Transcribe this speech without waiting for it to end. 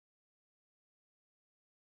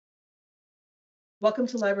Welcome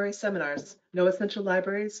to Library Seminars, NOAA Central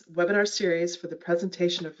Library's webinar series for the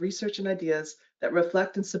presentation of research and ideas that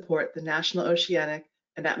reflect and support the National Oceanic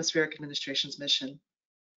and Atmospheric Administration's mission.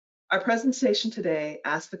 Our presentation today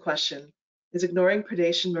asks the question, is ignoring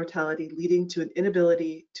predation mortality leading to an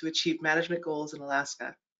inability to achieve management goals in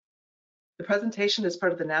Alaska? The presentation is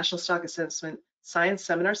part of the National Stock Assessment Science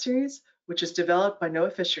Seminar Series, which is developed by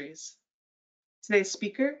NOAA Fisheries. Today's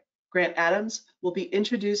speaker, Grant Adams, will be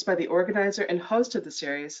introduced by the organizer and host of the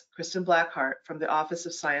series, Kristen Blackheart from the Office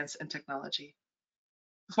of Science and Technology.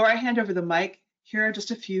 Before I hand over the mic, here are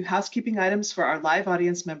just a few housekeeping items for our live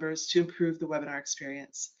audience members to improve the webinar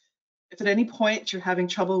experience. If at any point you're having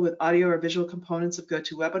trouble with audio or visual components of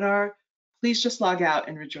GoToWebinar, please just log out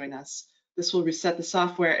and rejoin us. This will reset the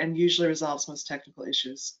software and usually resolves most technical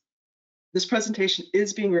issues. This presentation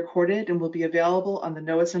is being recorded and will be available on the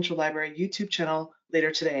NOAA Central Library YouTube channel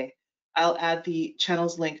later today. I'll add the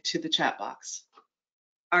channel's link to the chat box.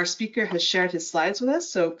 Our speaker has shared his slides with us,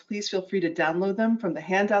 so please feel free to download them from the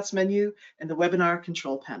handouts menu and the webinar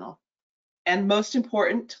control panel. And most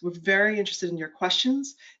important, we're very interested in your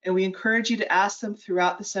questions, and we encourage you to ask them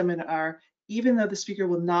throughout the seminar, even though the speaker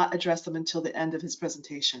will not address them until the end of his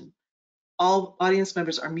presentation. All audience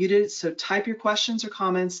members are muted, so type your questions or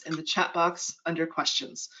comments in the chat box under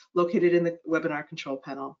questions, located in the webinar control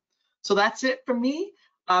panel. So that's it from me.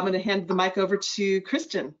 I'm going to hand the mic over to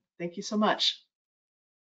Kristen. Thank you so much.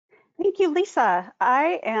 Thank you, Lisa.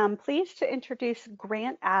 I am pleased to introduce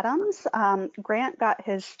Grant Adams. Grant got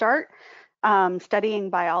his start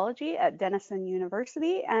studying biology at Denison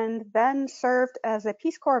University and then served as a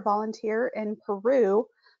Peace Corps volunteer in Peru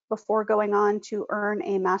before going on to earn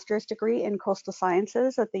a master's degree in coastal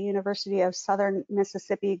sciences at the University of Southern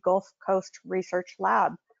Mississippi Gulf Coast Research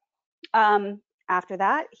Lab. After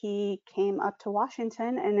that, he came up to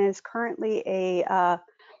Washington and is currently a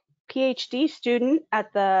PhD student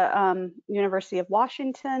at the University of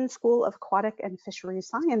Washington School of Aquatic and Fishery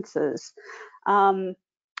Sciences.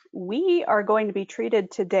 We are going to be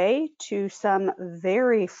treated today to some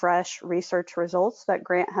very fresh research results that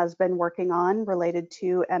Grant has been working on related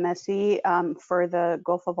to MSE for the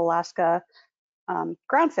Gulf of Alaska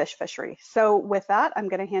groundfish fishery. So with that, I'm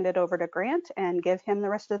going to hand it over to Grant and give him the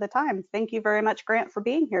rest of the time. Thank you very much, Grant, for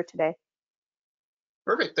being here today.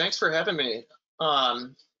 Perfect. Thanks for having me.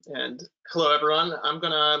 And hello, everyone. I'm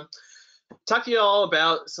going to talk to you all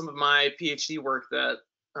about some of my PhD work that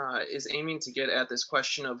is aiming to get at this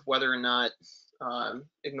question of whether or not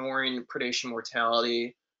ignoring predation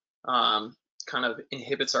mortality kind of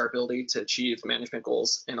inhibits our ability to achieve management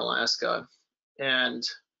goals in Alaska. And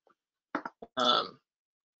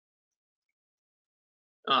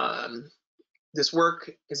this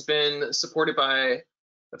work has been supported by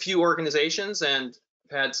a few organizations and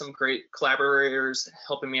had some great collaborators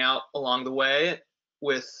helping me out along the way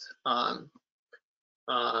with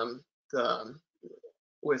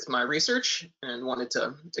my research, and wanted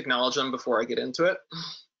to acknowledge them before I get into it.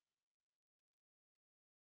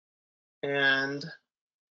 And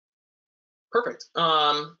perfect.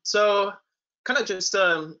 So kind of just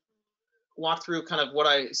walk through kind of what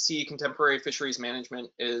I see contemporary fisheries management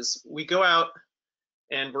is. We go out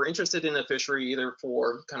and we're interested in a fishery either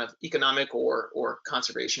for kind of economic or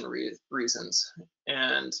conservation reasons.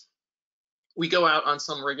 And we go out on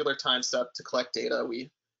some regular time step to collect data. We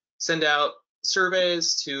send out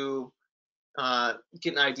surveys to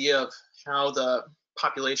get an idea of how the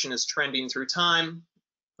population is trending through time.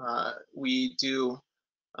 We do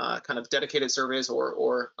kind of dedicated surveys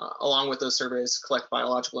or along with those surveys, collect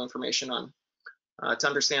biological information on to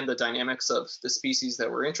understand the dynamics of the species that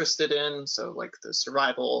we're interested in, so like the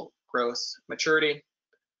survival, growth, maturity.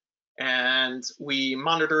 And we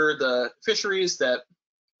monitor the fisheries that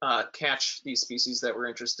catch these species that we're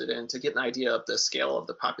interested in to get an idea of the scale of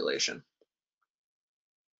the population.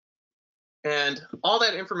 And all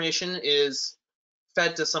that information is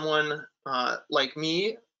fed to someone like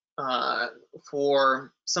me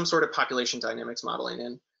for some sort of population dynamics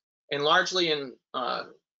modeling. And largely in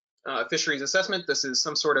fisheries assessment, this is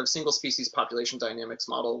some sort of single species population dynamics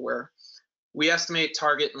model where we estimate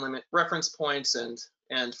target and limit reference points,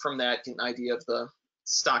 and from that get an idea of the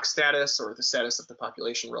stock status or the status of the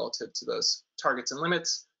population relative to those targets and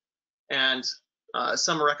limits, and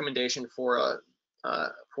some recommendation for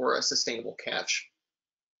a sustainable catch.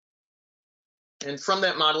 And from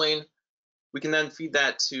that modeling, we can then feed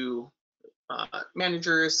that to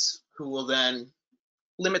managers who will then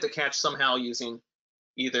limit the catch somehow using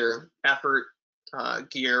either effort,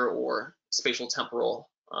 gear, or spatial temporal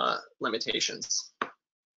limitations.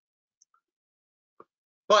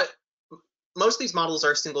 But most of these models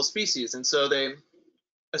are single species, and so they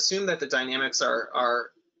assume that the dynamics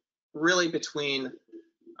are really between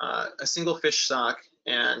a single fish stock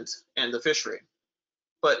and the fishery.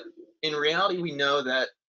 But in reality, we know that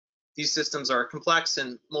these systems are complex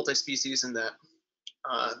and multi-species, and that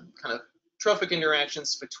kind of trophic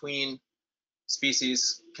interactions between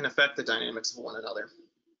species can affect the dynamics of one another.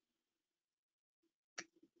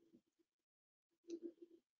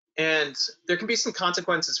 And there can be some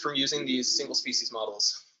consequences from using these single species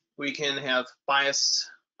models. We can have biased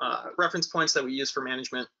reference points that we use for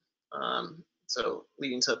management, so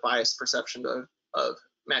leading to biased perception of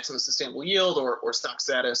maximum sustainable yield or stock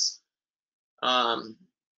status.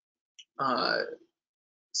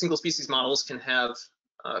 Single species models can have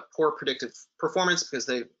poor predictive performance because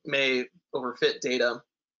they may overfit data.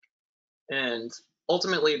 And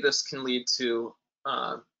ultimately, this can lead to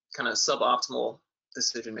kind of suboptimal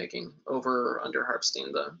decision making over or under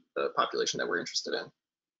harvesting the population that we're interested in.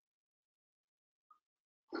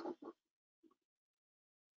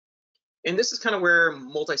 And this is kind of where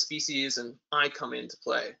multi-species and I come into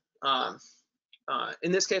play.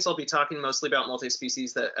 In this case, I'll be talking mostly about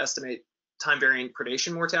multi-species that estimate time-varying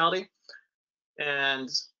predation mortality. And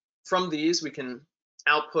from these, we can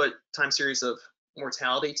output time series of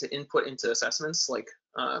mortality to input into assessments, like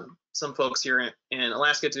some folks here in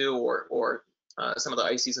Alaska do, or some of the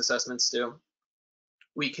ICES assessments do.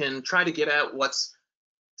 We can try to get at what's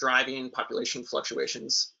driving population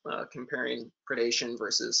fluctuations, comparing predation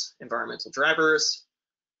versus environmental drivers.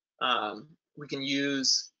 We can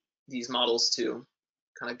use these models to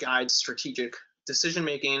kind of guide strategic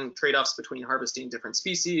decision-making, trade-offs between harvesting different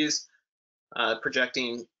species,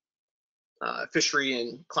 projecting fishery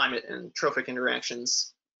and climate and trophic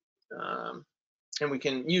interactions. And we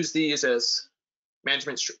can use these as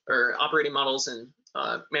management or operating models and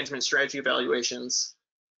management strategy evaluations,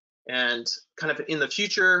 and kind of in the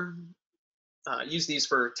future, use these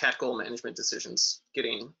for tactical management decisions,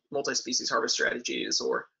 getting multi-species harvest strategies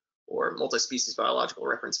or multi-species biological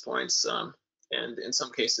reference points. And in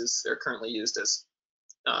some cases, they're currently used as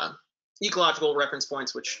ecological reference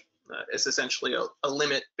points, which is essentially a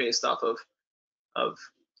limit based off of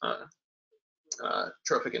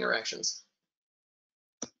trophic interactions.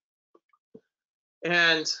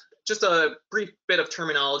 And just a brief bit of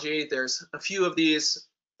terminology. There's a few of these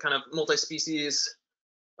kind of multi-species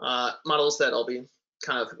models that I'll be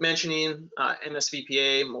kind of mentioning: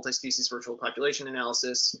 MSVPA, multi-species virtual population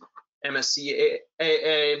analysis;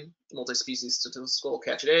 MSCAA, multi-species statistical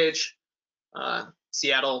catch at age;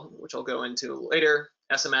 Rceattle, which I'll go into later;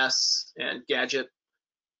 SMS, and Gadget.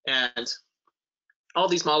 And all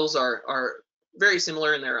these models are very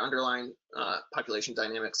similar in their underlying population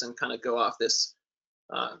dynamics, and kind of go off this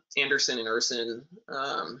Anderson and Urson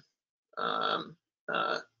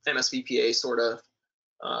MSVPA sort of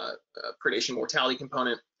predation mortality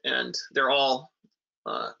component. And they're all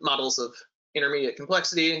models of intermediate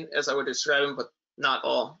complexity, as I would describe them, but not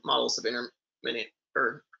all models of intermediate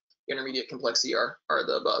complexity are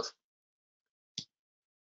the above.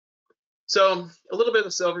 So a little bit of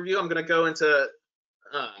this overview. I'm going to go into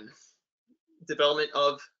development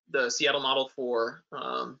of the Rceattle model for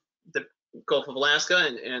the Gulf of Alaska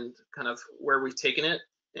and kind of where we've taken it,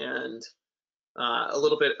 and a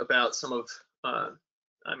little bit about some of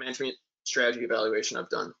management strategy evaluation I've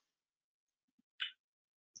done.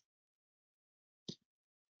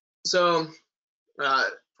 So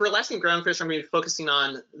for Alaskan groundfish, I'm going to be focusing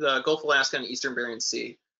on the Gulf of Alaska and Eastern Bering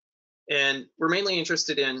Sea. And we're mainly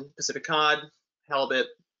interested in Pacific cod, halibut,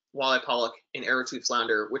 walleye pollock, and arrowtooth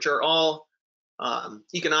flounder, which are all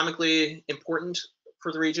economically important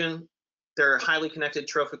for the region. They're highly connected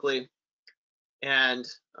trophically, and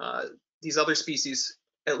these other species,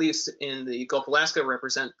 at least in the Gulf of Alaska,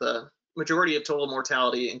 represent the majority of total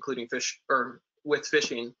mortality, including fish or with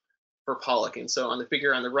fishing for pollock. And so on the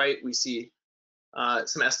figure on the right, we see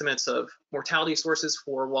some estimates of mortality sources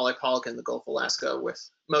for walleye pollock in the Gulf of Alaska, with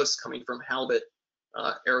most coming from halibut,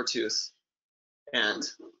 arrowtooth, and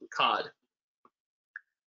cod.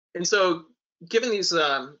 And so given these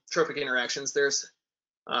trophic interactions, there's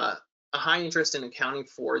a high interest in accounting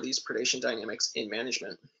for these predation dynamics in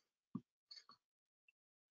management.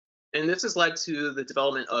 And this has led to the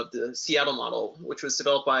development of the Rceattle model, which was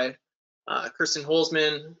developed by Kirsten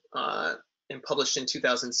Holzman and published in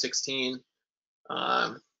 2016,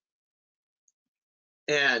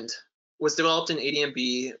 and was developed in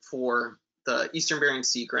ADMB for the Eastern Bering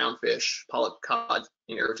Sea groundfish, pollock, cod,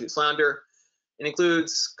 and arrowtooth flounder. It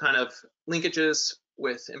includes kind of linkages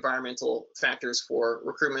with environmental factors for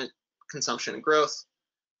recruitment, consumption, and growth.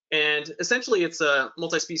 And essentially, it's a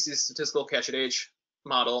multi-species statistical catch at age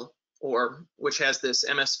model which has this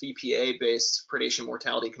MSVPA-based predation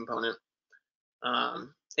mortality component. And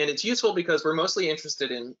it's useful because we're mostly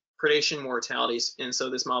interested in predation mortalities, and so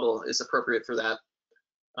this model is appropriate for that.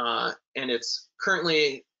 And it's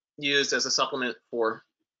currently used as a supplement for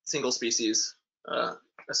single species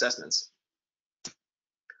assessments.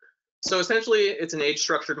 So essentially, it's an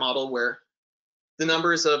age-structured model where the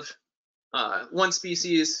numbers of one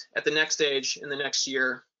species at the next age in the next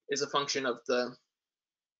year is a function of the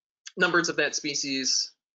numbers of that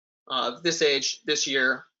species this age, this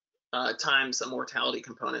year, times a mortality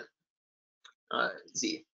component,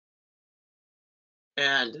 Z.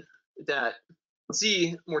 And that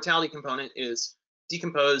Z mortality component is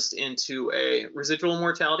decomposed into a residual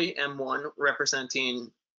mortality, M1, representing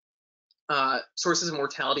sources of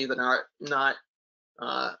mortality that are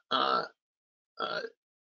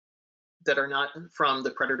not from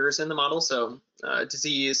the predators in the model, so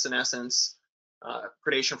disease, senescence,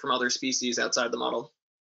 predation from other species outside the model.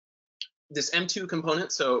 This M2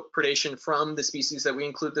 component, so predation from the species that we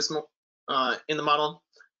include this in the model,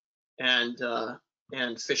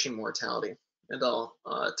 and fishing mortality. And I'll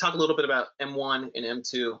talk a little bit about M1 and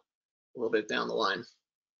M2 a little bit down the line.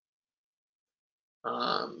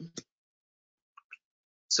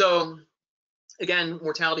 So again,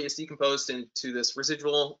 mortality is decomposed into this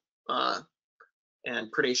residual and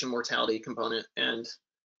predation mortality component, and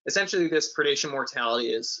essentially this predation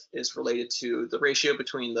mortality is related to the ratio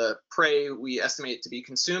between the prey we estimate to be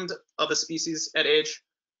consumed of a species at age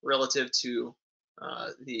relative to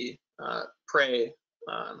the prey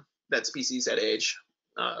that species at age,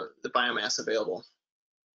 the biomass available.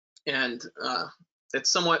 And it's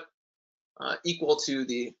somewhat equal to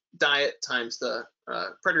the diet times the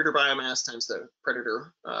predator biomass times the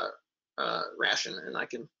predator ration. And I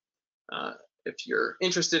can, if you're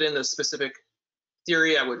interested in the specific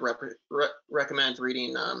theory, I would recommend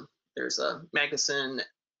reading, there's a Magnuson,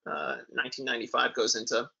 1995, goes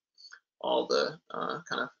into all the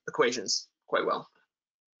kind of equations quite well.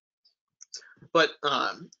 But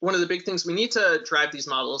one of the big things we need to drive these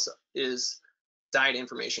models is diet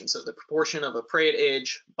information. So the proportion of a prey at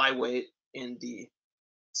age by weight in the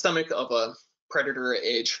stomach of a predator at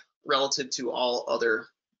age relative to all other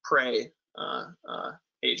prey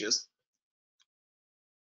ages.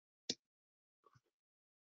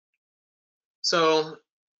 So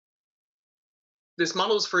this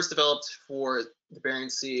model was first developed for the Bering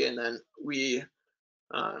Sea, and then we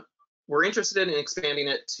were interested in expanding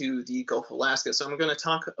it to the Gulf of Alaska. So I'm going to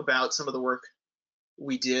talk about some of the work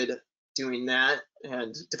we did doing that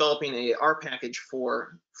and developing a R package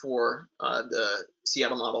for the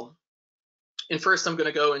Rceattle model. And first, I'm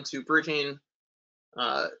going to go into bridging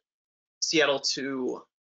Rceattle to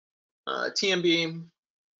TMB,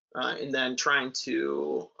 and then trying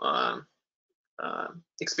to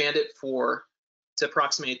expand it to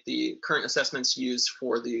approximate the current assessments used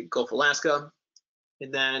for the Gulf of Alaska,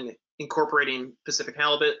 and then incorporating Pacific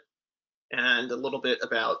halibut and a little bit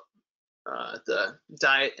about the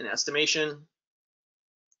diet and estimation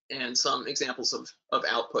and some examples of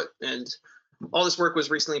output. And all this work was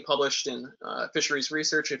recently published in Fisheries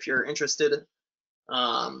Research if you're interested,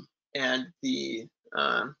 and the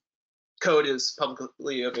code is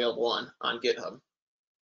publicly available on GitHub.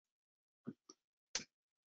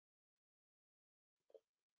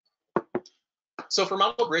 So for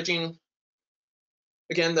model bridging,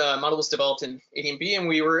 again, the model was developed in ADMB, and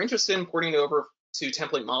we were interested in porting it over to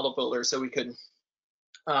template model builder so we could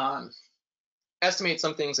estimate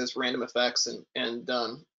some things as random effects. And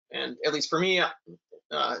at least for me,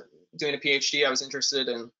 doing a PhD, I was interested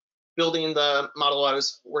in building the model I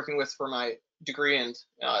was working with for my degree, and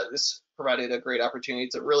this provided a great opportunity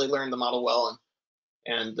to really learn the model well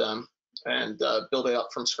and build it up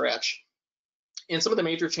from scratch. And some of the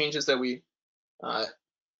major changes that we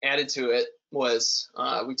added to it was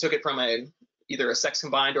we took it from either a sex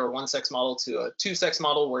combined or one sex model to a two sex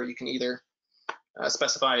model, where you can either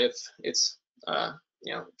specify if it's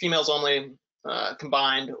females only,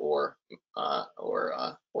 combined, or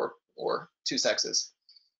two sexes.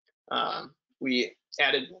 We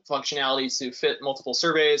added functionality to fit multiple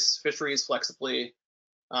surveys, fisheries flexibly.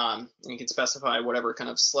 And you can specify whatever kind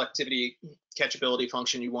of selectivity catchability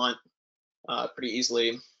function you want pretty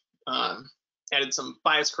easily. Added some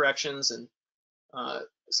bias corrections and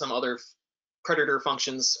some other predator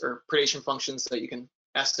functions or predation functions that you can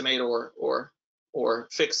estimate or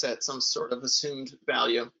fix at some sort of assumed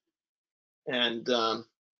value. And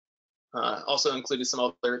also included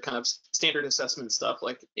some other kind of standard assessment stuff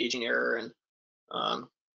like aging error and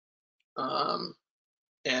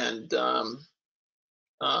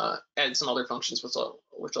add some other functions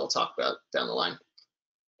which I'll talk about down the line.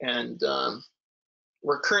 And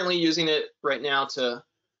we're currently using it right now to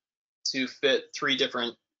fit 3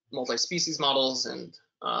 different multi-species models, and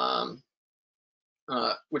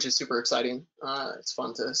which is super exciting. It's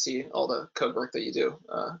fun to see all the code work that you do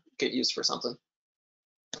get used for something.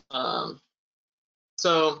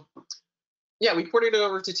 So yeah, we ported it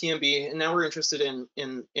over to TMB, and now we're interested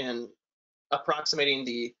in approximating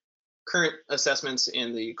the current assessments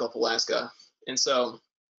in the Gulf of Alaska. And so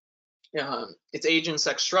it's age and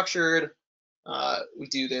sex structured. We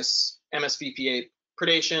do this MSVPA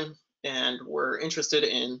predation, and we're interested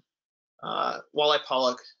in walleye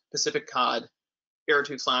pollock, Pacific cod,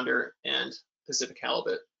 arrowtooth flounder, and Pacific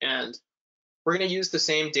halibut. And we're going to use the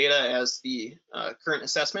same data as the current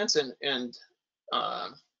assessments, and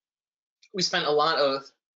we spent a lot of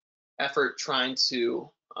effort trying to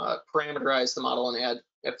parameterize the model and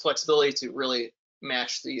add flexibility to really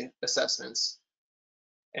match the assessments.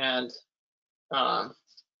 And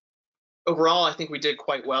overall, I think we did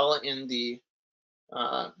quite well in the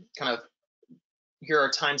kind of, here are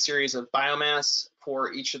time series of biomass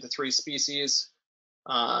for each of the 3 species,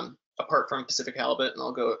 apart from Pacific halibut, and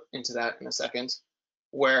I'll go into that in a second,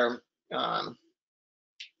 where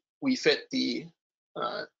we fit the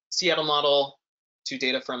Rceattle model to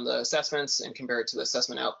data from the assessments and compare it to the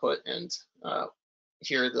assessment output. And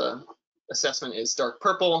here the assessment is dark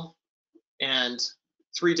purple, and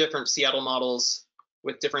 3 different Rceattle models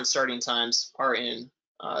with different starting times are in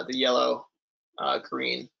the yellow,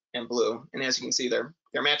 green, and blue. And as you can see, they're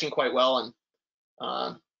matching quite well.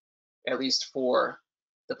 And at least for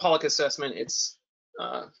the pollock assessment, it's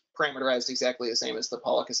parameterized exactly the same as the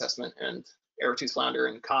pollock assessment, and arrowtooth flounder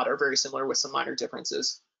and cod are very similar with some minor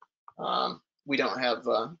differences. We don't have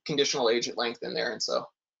conditional age at length in there, and so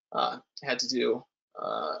had to do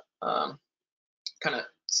kind of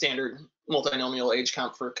standard multinomial age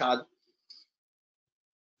count for cod.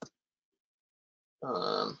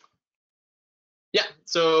 Yeah,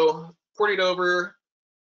 so ported over,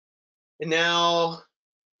 and now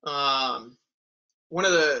one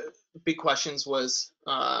of the big questions was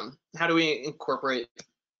how do we incorporate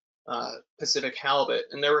Pacific halibut?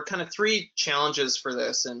 And there were kind of 3 challenges for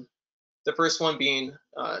this, and the first one being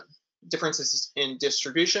differences in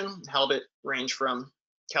distribution. Halibut range from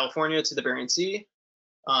California to the Bering Sea,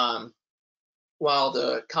 while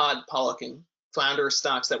the cod, pollock, and flounder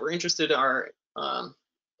stocks that we're interested in are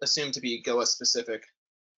assumed to be GOA specific.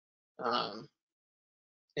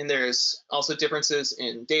 And there's also differences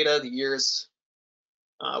in data, the years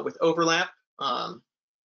with overlap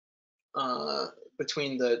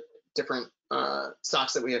between the different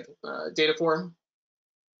stocks that we have data for.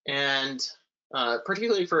 And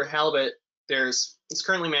particularly for halibut, it's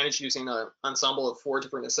currently managed using an ensemble of 4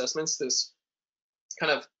 different assessments. There's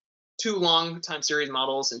kind of 2 long time series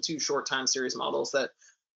models and 2 short time series models that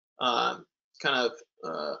kind of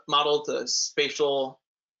model the spatial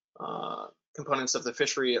components of the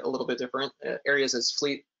fishery a little bit different. Areas as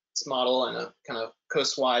fleet's model and a kind of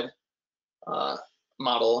coast-wide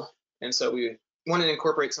model. And so we wanted to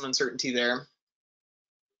incorporate some uncertainty there.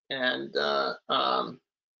 And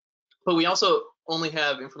but we also only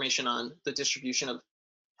have information on the distribution of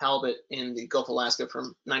halibut in the Gulf of Alaska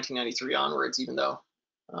from 1993 onwards, even though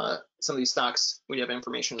some of these stocks we have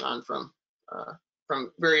information on from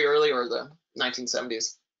very early or the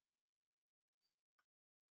 1970s.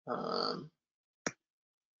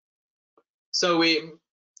 So we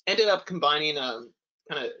ended up combining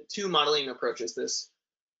kind of 2 modeling approaches: this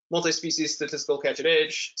multi-species statistical catch at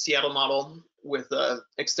age Rceattle model with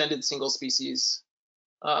extended single species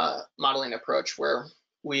modeling approach, where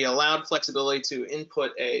we allowed flexibility to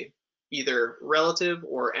input either relative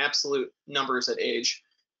or absolute numbers at age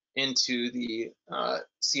into the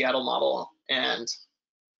Rceattle model and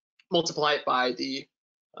multiply it by the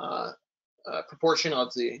proportion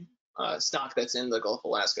of the stock that's in the Gulf of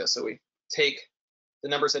Alaska. So we take the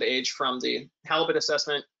numbers at age from the halibut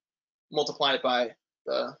assessment, multiply it by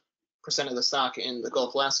the percent of the stock in the Gulf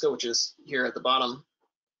of Alaska, which is here at the bottom,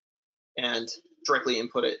 and directly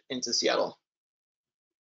input it into Rceattle.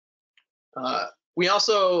 We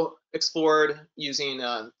also explored using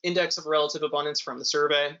index of relative abundance from the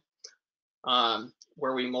survey,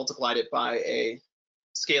 where we multiplied it by a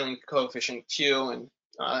scaling coefficient Q, and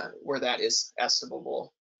where that is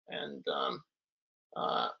estimable, and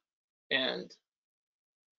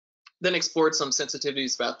then explored some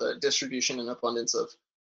sensitivities about the distribution and abundance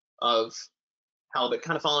of halibut,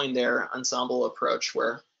 kind of following their ensemble approach,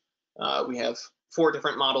 where we have 4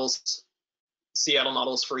 different models, Rceattle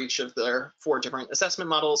models for each of their 4 different assessment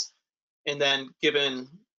models, and then given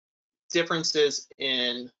differences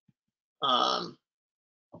in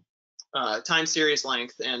time series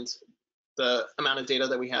length and the amount of data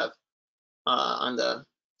that we have on the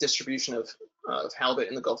distribution of halibut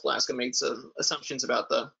in the Gulf of Alaska made some assumptions about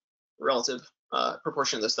the relative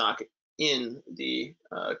proportion of the stock in the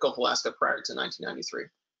Gulf of Alaska prior to 1993.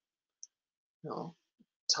 I'll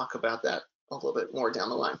talk about that a little bit more down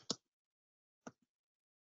the line.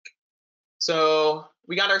 So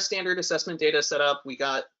we got our standard assessment data set up. We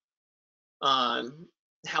got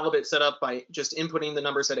halibut set up by just inputting the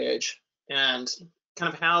numbers at age. And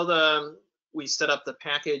kind of how we set up the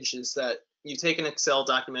package is that you take an Excel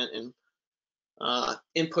document and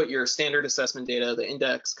input your standard assessment data, the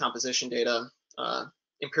index composition data,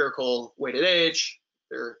 empirical weighted age,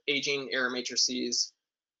 their aging error matrices,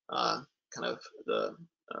 kind of the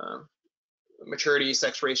maturity,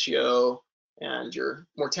 sex ratio, and your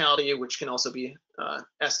mortality, which can also be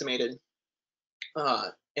estimated,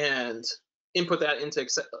 and input that into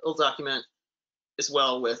Excel document as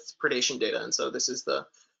well with predation data. And so this is the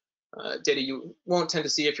data you won't tend to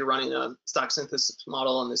see if you're running a stock synthesis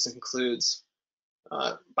model, and this includes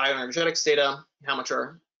bioenergetics data, how much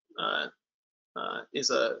is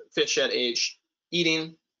a fish at age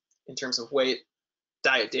eating in terms of weight,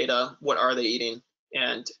 diet data, what are they eating,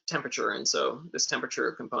 and temperature. And so this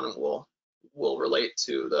temperature component will relate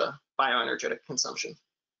to the bioenergetic consumption.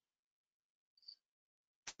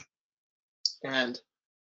 And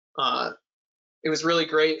it was really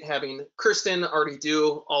great having Kirsten already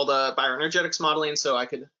do all the bioenergetics modeling, so I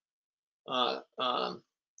could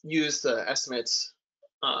use the estimates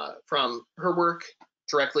from her work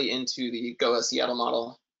directly into the Rceattle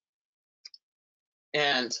model.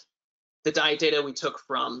 And the diet data we took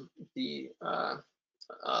from the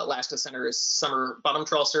Alaska Center's summer bottom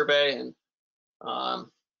trawl survey, and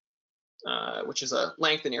which is a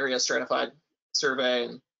length and area stratified survey.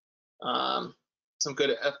 And some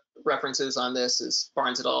good references on this is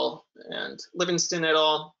Barnes et al. And Livingston et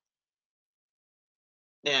al.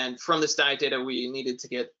 And from this diet data, we needed to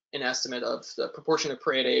get an estimate of the proportion of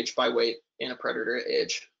prey at age by weight and a predator at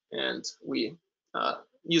age. And we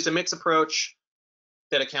used a mix approach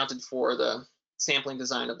that accounted for the sampling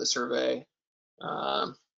design of the survey.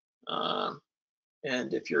 And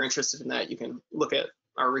if you're interested in that, you can look at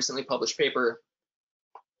our recently published paper.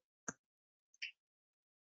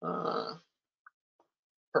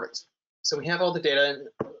 Perfect. So we have all the data. And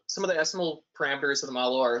some of the estimal parameters of the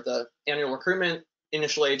model are the annual recruitment,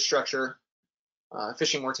 initial age structure,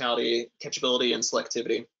 fishing mortality, catchability, and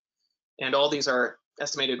selectivity. And all these are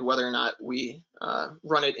estimated whether or not we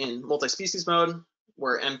run it in multi-species mode,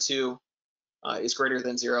 where M2 is greater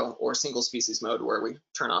than 0, or single species mode, where we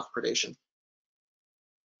turn off predation.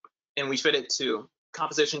 And we fit it to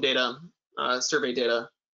composition data, survey data,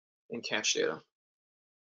 and catch data.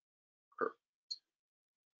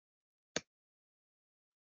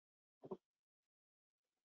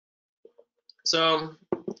 So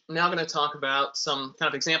I'm now going to talk about some kind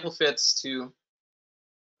of example fits to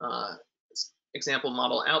example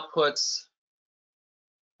model outputs.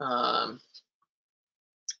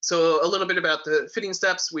 So a little bit about the fitting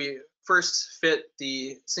steps. We first fit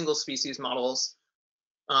the single species models,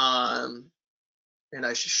 and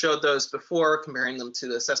I showed those before, comparing them to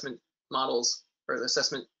the assessment models, or the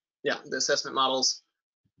assessment models.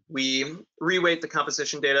 We reweight the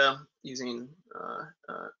composition data using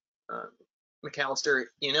McAllister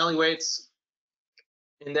Iannelli weights,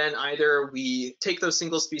 and then either we take those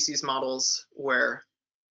single species models where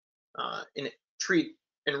treat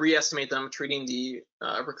and re-estimate them, treating the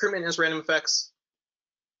recruitment as random effects,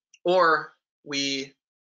 or we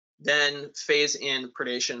then phase in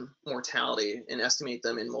predation mortality and estimate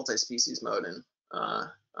them in multi-species mode. And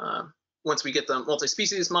once we get the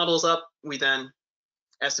multi-species models up, we then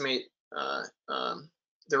estimate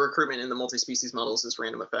the recruitment in the multi-species models as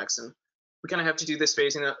random effects. And we kind of have to do this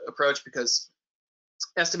phasing approach because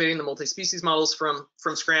estimating the multi-species models from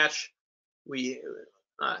scratch, we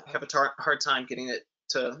have a hard time getting it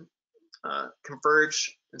to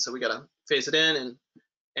converge, and so we got to phase it in.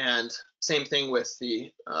 And same thing with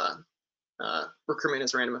the recruitment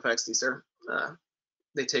as random effects. These are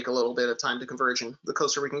they take a little bit of time to converge, and the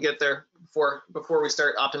closer we can get there before we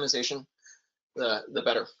start optimization, the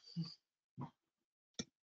better.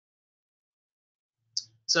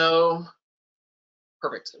 So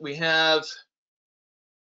perfect. We have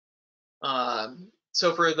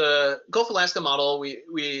so for the Gulf of Alaska model,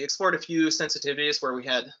 we explored a few sensitivities where we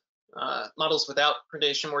had models without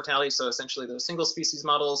predation mortality, so essentially those single species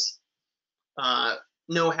models,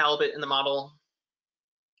 no halibut in the model,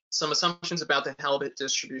 some assumptions about the halibut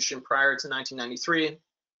distribution prior to 1993,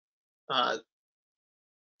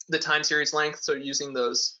 the time series length, so using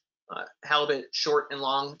those halibut short and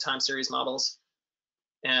long time series models,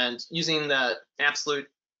 and using the absolute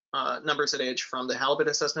numbers at age from the halibut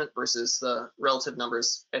assessment versus the relative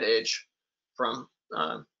numbers at age from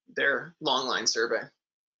their long line survey.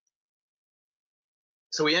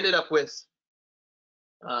 So we ended up with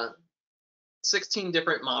 16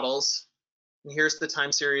 different models. And here's the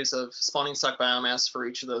time series of spawning stock biomass for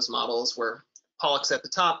each of those models, where pollock's at the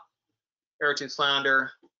top, arrowtooth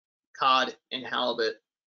flounder, cod, and halibut.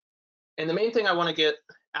 And the main thing I want to get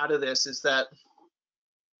out of this is that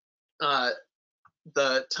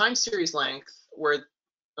the time series length, where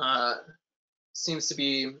seems to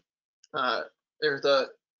be, or the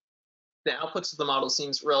outputs of the model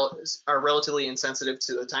are relatively insensitive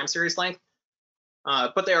to the time series length,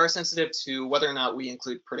 but they are sensitive to whether or not we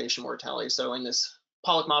include predation mortality. So in this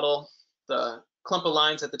pollock model, the clump of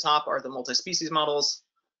lines at the top are the multi-species models,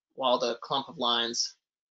 while the clump of lines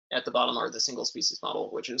at the bottom are the single species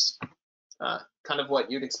model, which is kind of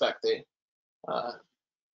what you'd expect. They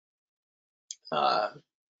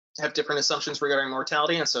have different assumptions regarding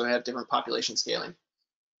mortality, and so have different population scaling.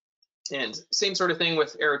 And same sort of thing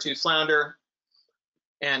with arrowtooth flounder,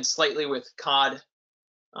 and slightly with cod,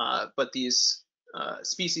 but these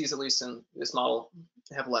species, at least in this model,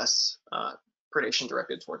 have less predation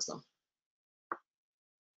directed towards them.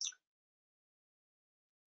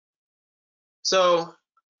 So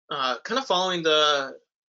kind of following the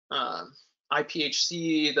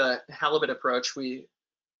IPHC, the halibut approach, we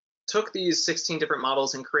took these 16 different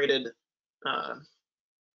models and created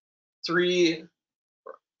 3,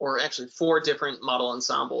 or actually 4 different model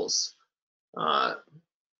ensembles,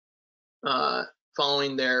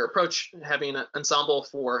 following their approach, having an ensemble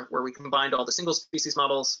where we combined all the single species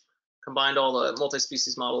models, combined all the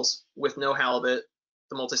multi-species models with no halibut,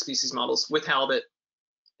 the multi-species models with halibut,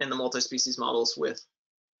 and the multi-species models with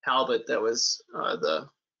halibut that was the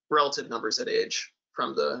relative numbers at age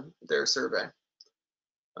from their survey.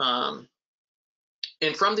 And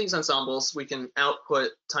from these ensembles, we can output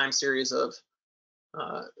time series of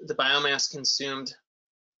the biomass consumed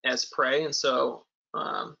as prey. And so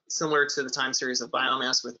similar to the time series of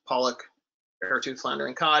biomass with pollock, arrowtooth flounder,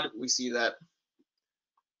 and cod, we see that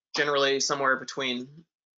generally somewhere between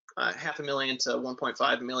 500,000 to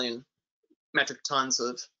 1.5 million metric tons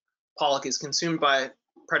of pollock is consumed by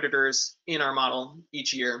predators in our model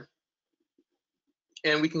each year.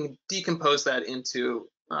 And we can decompose that into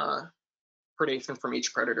predation from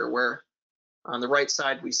each predator, where on the right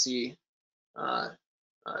side we see the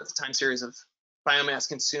time series of biomass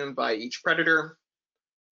consumed by each predator,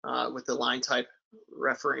 with the line type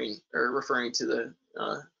referring to the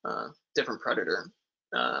different predator.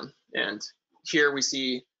 And here we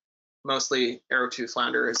see mostly arrowtooth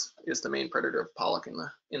flounder is the main predator of pollock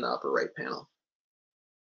in the upper right panel.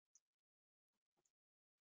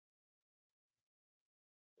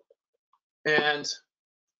 And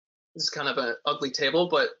this is kind of an ugly table,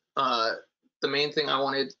 but the main thing I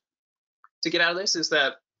wanted to get out of this is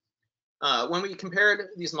that when we compared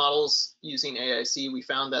these models using AIC, we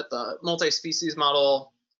found that the multi-species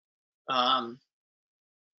model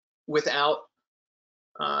without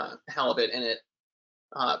halibut in it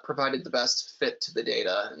provided the best fit to the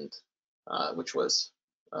data, and which was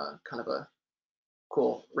kind of a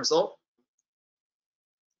cool result.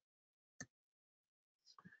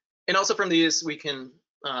 And also from these, we can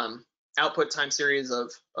output time series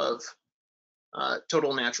of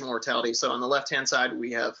total natural mortality. So on the left-hand side,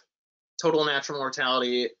 we have total natural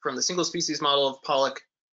mortality from the single species model of pollock.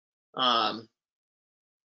 And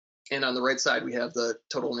on the right side, we have the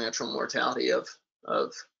total natural mortality of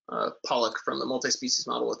pollock from the multi-species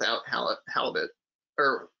model without halibut,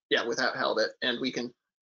 or yeah, without halibut. And we can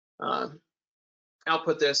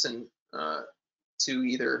output this and to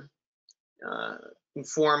either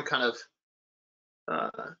inform kind of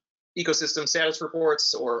ecosystem status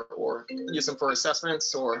reports, or use them for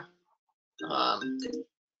assessments, or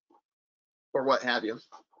what have you.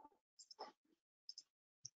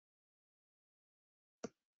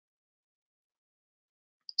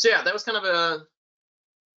 So yeah, that was kind of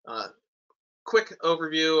a quick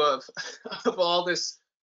overview of all this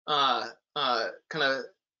kind of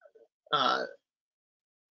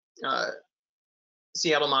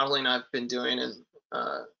Seattle modeling I've been doing, and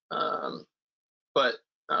but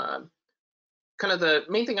kind of the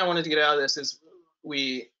main thing I wanted to get out of this is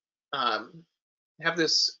we have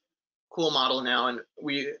this cool model now, and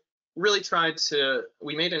we really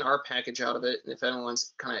we made an R package out of it. And if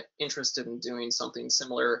anyone's kind of interested in doing something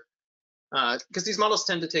similar, because these models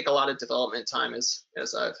tend to take a lot of development time, as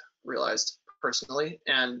I've realized personally.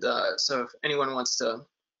 And so if anyone wants to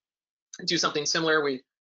do something similar, we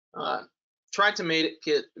tried to make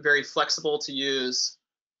it very flexible to use,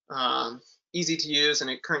 easy to use, and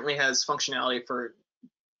it currently has functionality for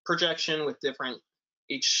projection with different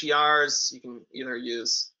HCRs. You can either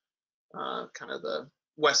use kind of the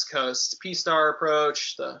West Coast P-star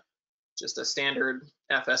approach, just a standard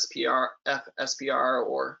FSPR,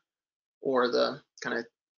 or the kind of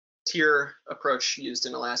tier approach used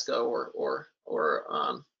in Alaska or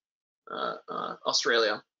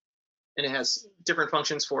Australia. And it has different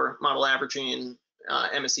functions for model averaging,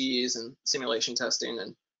 MSEs, and simulation testing,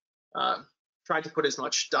 and tried to put as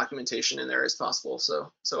much documentation in there as possible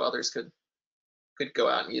so others could go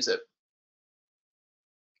out and use it.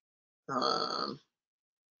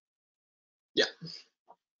 Yeah.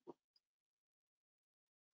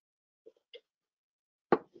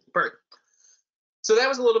 Perfect. So that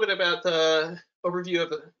was a little bit about the overview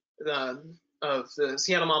of the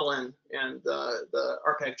Seattle model and the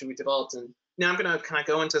R package we developed. And now I'm going to kind of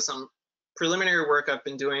go into some preliminary work I've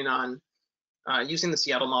been doing on using the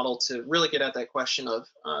Seattle model to really get at that question of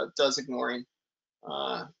does ignoring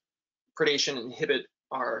predation inhibit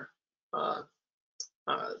our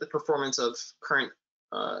the performance of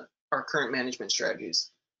our current management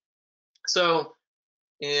strategies. So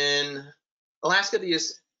in Alaska,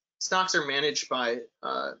 these stocks are managed by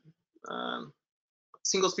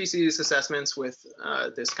single species assessments with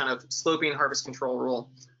this kind of sloping harvest control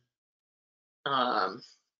rule. And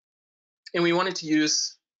we wanted to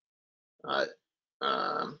use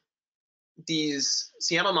these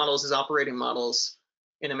Seattle models as operating models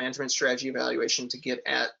in a management strategy evaluation to get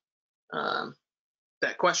at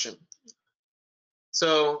that question.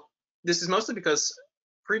 So this is mostly because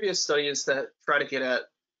previous studies that try to get at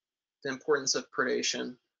the importance of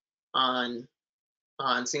predation on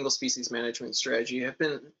single species management strategy have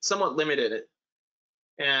been somewhat limited,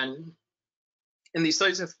 and these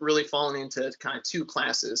studies have really fallen into kind of two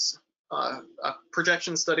classes: a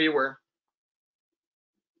projection study where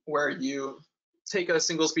you take a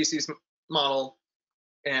single species model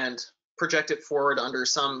and project it forward under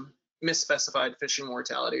some misspecified fishing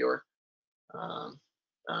mortality, or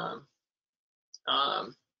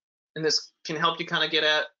and this can help you kind of get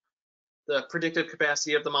at the predictive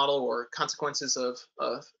capacity of the model or consequences of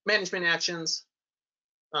management actions,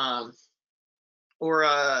 or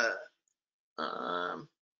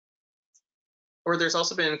there's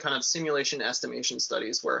also been kind of simulation estimation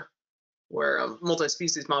studies where a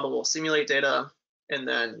multi-species model will simulate data, and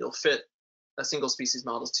then you'll fit a single species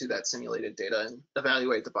model to that simulated data and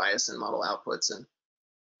evaluate the bias in model outputs. And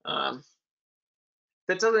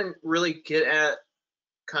that doesn't really get at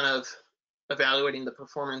kind of evaluating the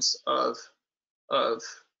performance of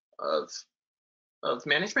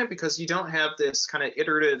management, because you don't have this kind of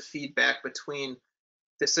iterative feedback between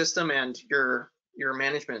the system and your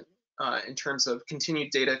management in terms of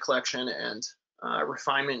continued data collection and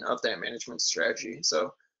refinement of that management strategy.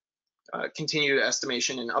 So continued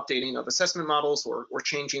estimation and updating of assessment models, or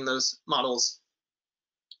changing those models.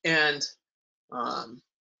 And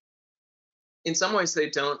in some ways, they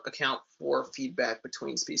don't account for feedback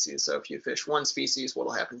between species. So if you fish one species, what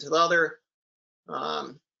will happen to the other?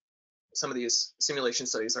 Some of these simulation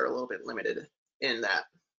studies are a little bit limited in that.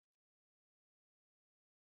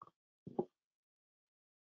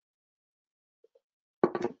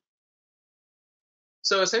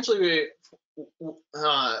 So essentially,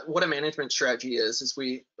 what a management strategy is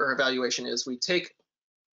or evaluation is, we take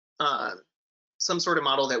some sort of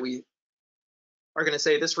model that we are going to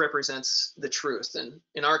say this represents the truth. And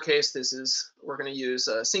in our case, we're going to use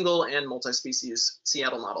a single and multi-species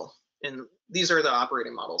Seattle model. And these are the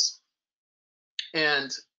operating models.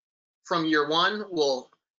 And from year one, we'll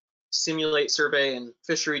simulate survey and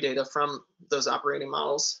fishery data from those operating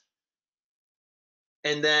models,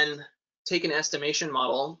 and then take an estimation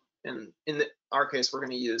model. And in our case, we're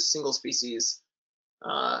going to use single species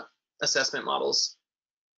assessment models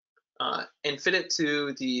and fit it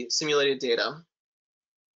to the simulated data.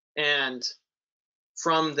 And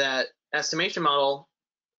from that estimation model,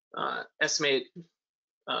 estimate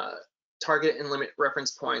target and limit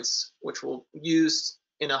reference points, which we'll use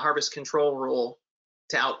in a harvest control rule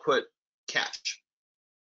to output catch.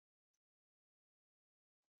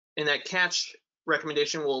 And that catch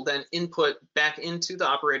recommendation will then input back into the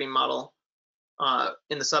operating model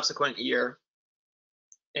in the subsequent year,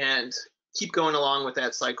 and keep going along with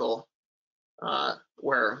that cycle,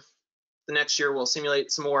 where the next year we'll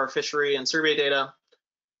simulate some more fishery and survey data,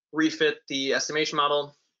 refit the estimation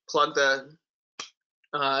model, plug the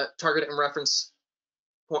target and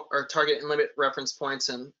limit reference points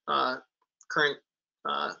and current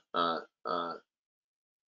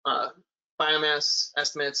biomass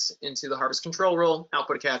estimates into the harvest control rule,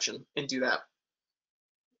 output a catch, and do that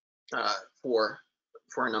for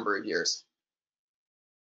a number of years.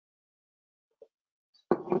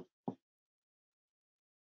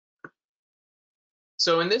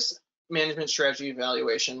 So in this management strategy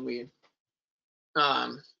evaluation, we're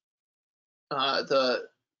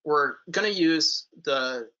going to use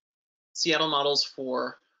the Rceattle models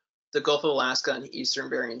for the Gulf of Alaska and Eastern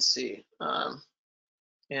Bering Sea.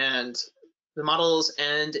 And the models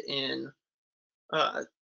end in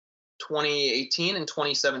 2018 and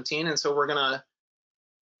 2017. And so we're going to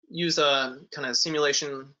use a kind of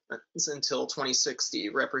simulation until 2060,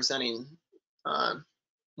 representing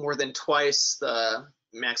more than twice the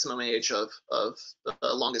maximum age of the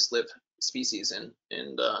longest lived species in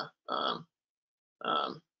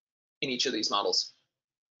each of these models.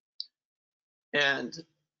 And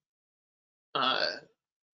kind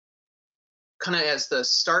of as the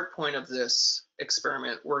start point of this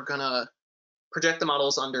experiment, we're going to project the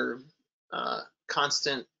models under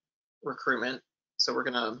constant recruitment. So we're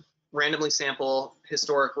going to randomly sample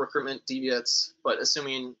historic recruitment deviates, but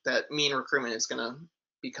assuming that mean recruitment is going to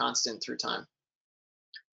be constant through time.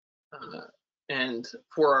 And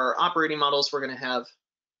for our operating models, we're going to have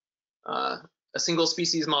a single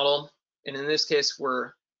species model. And in this case,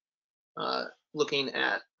 we're looking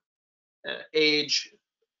at age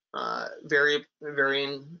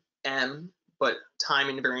varying M, but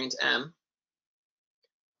time invariant M.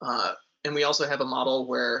 And we also have a model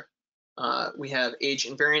where we have age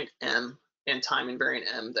invariant M and time invariant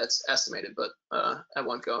M that's estimated, but I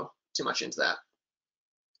won't go too much into that.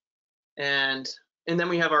 And then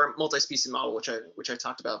we have our multi-species model, which I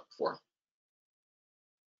talked about before.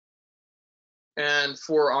 And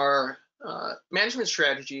for our management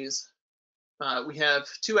strategies, we have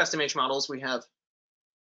two estimation models. We have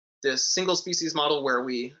this single species model where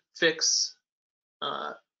we fix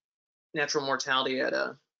natural mortality at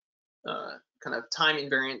a kind of time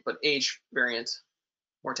invariant but age variant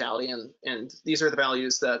mortality, and these are the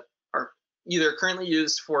values that are either currently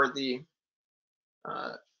used for the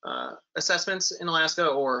assessments in Alaska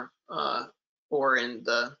or in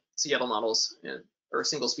the Rceattle models or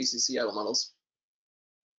single species Rceattle models.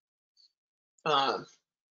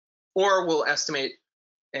 Or we'll estimate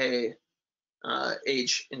a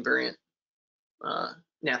age invariant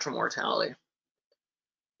natural mortality.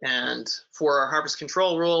 And for our harvest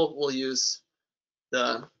control rule, we'll use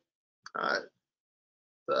the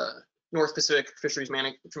North Pacific Fisheries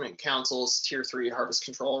Management Council's Tier 3 harvest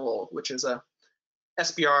control rule, which is a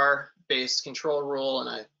SBR-based control rule,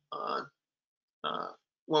 and I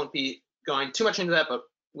won't be going too much into that, but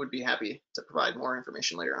would be happy to provide more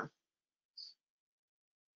information later on.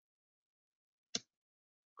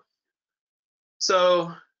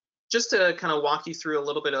 So just to kind of walk you through a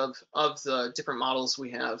little bit of the different models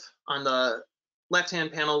we have. On the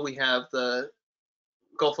left-hand panel, we have the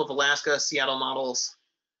Gulf of Alaska Rceattle models.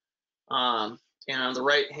 And on the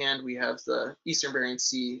right hand, we have the Eastern Bering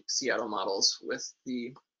Sea Rceattle models with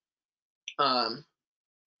the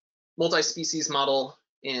multi-species model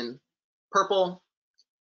in purple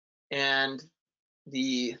and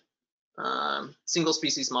the single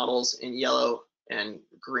species models in yellow and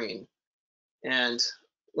green. And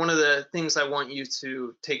one of the things I want you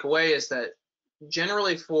to take away is that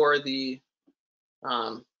generally for the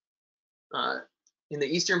in the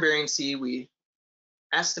Eastern Bering Sea, we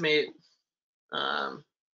estimate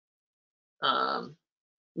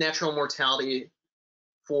natural mortality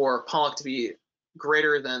for pollock to be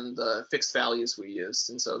greater than the fixed values we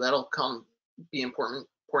used, and so that'll be important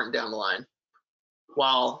down the line.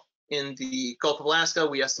 While in the Gulf of Alaska,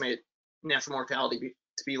 we estimate natural mortality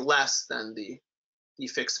to be less than the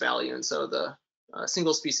fixed value, and so the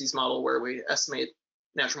single species model where we estimate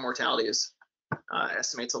natural mortality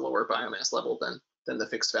estimates a lower biomass level than the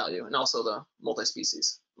fixed value, and also the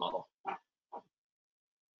multi-species model.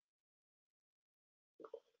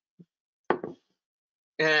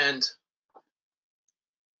 And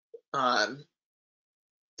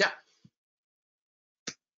yeah.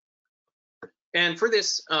 And for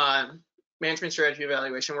this management strategy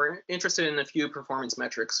evaluation, we're interested in a few performance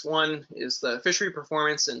metrics. One is the fishery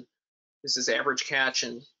performance, and this is average catch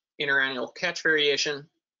and interannual catch variation.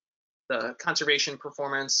 The conservation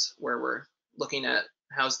performance, where we're looking at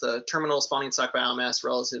how's the terminal spawning stock biomass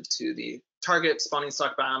relative to the target spawning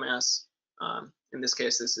stock biomass. In this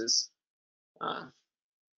case, this is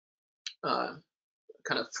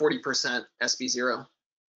kind of 40% SB0.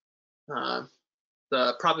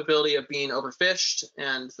 The probability of being overfished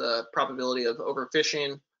and the probability of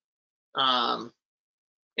overfishing.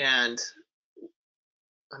 And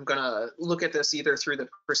I'm gonna look at this either through the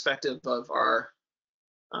perspective of our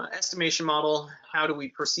estimation model, how do we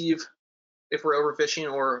perceive if we're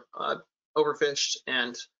overfishing or overfished,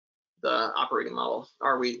 and the operating model,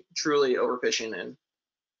 are we truly overfishing and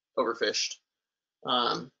overfished?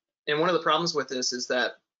 And one of the problems with this is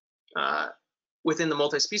that within the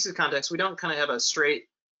multi-species context, we don't kind of have a straight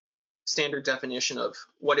standard definition of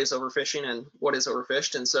what is overfishing and what is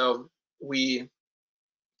overfished. And so we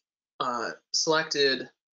selected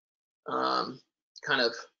kind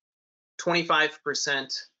of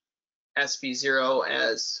 25% SV0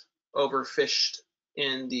 as overfished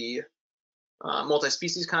in the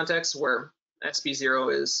multi-species context, where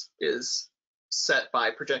SV0 is set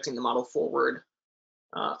by projecting the model forward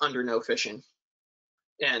under no fishing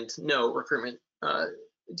and no recruitment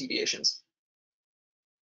deviations.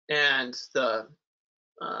 And the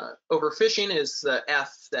overfishing is the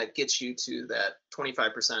F that gets you to that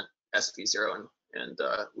 25% SV0, and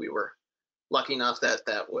we were lucky enough that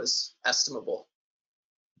that was estimable.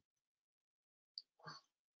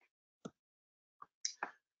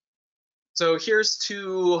 So here's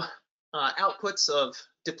two outputs of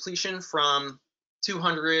depletion from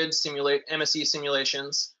 200 MSE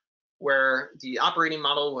simulations, where the operating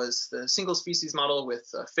model was the single species model with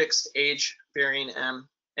a fixed age varying M,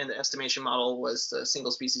 and the estimation model was the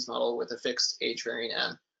single species model with a fixed age varying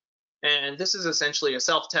M. And this is essentially a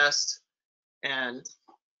self-test, and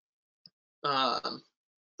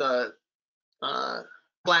the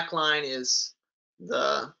black line is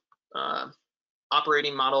the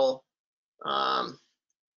operating model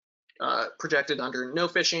projected under no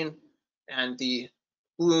fishing, and the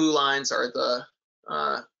blue lines are the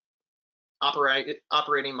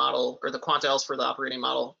operating model, or the quantiles for the operating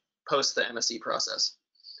model post the MSE process.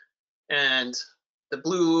 And the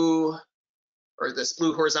blue, or this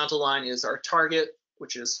blue horizontal line, is our target,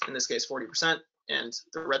 which is in this case 40%, and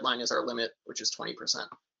the red line is our limit, which is 20%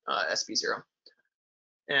 SB0.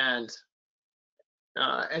 And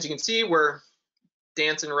as you can see, we're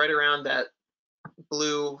dancing right around that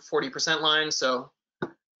blue 40% line, so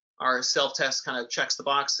our self-test kind of checks the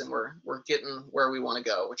box, and we're getting where we want to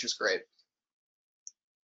go, which is great.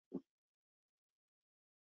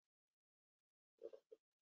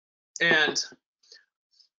 And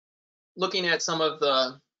looking at some of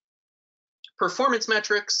the performance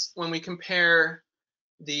metrics, when we compare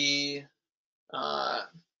the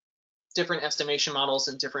different estimation models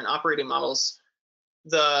and different operating models,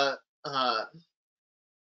 the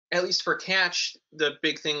at least for catch, the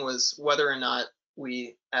big thing was whether or not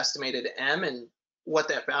we estimated M and what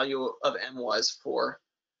that value of M was for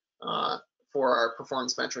our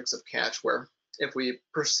performance metrics of catch, where if we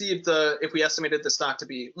estimated the stock to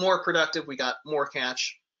be more productive, we got more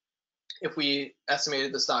catch. If we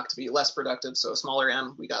estimated the stock to be less productive, so a smaller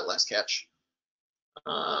M, we got less catch.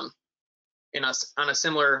 On a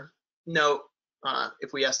similar note,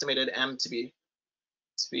 if we estimated M to be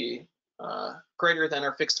greater than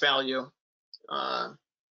our fixed value,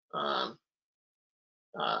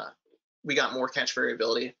 we got more catch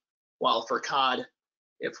variability. While for cod,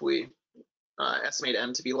 if we estimate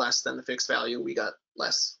M to be less than the fixed value, we got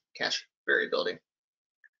less catch variability.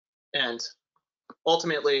 And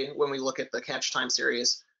ultimately, when we look at the catch time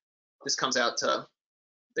series, this comes out to,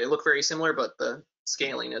 they look very similar, but the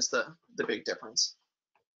scaling is the big difference.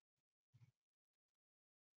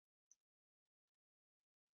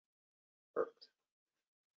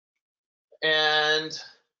 And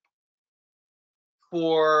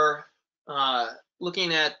for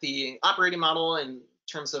looking at the operating model in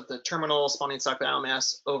terms of the terminal spawning stock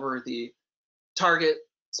biomass over the target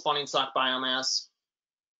spawning stock biomass,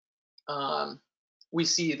 we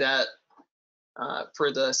see that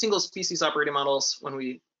for the single species operating models, when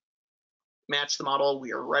we match the model,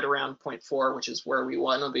 we are right around 0.4, which is where we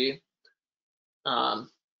want to be.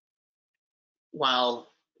 While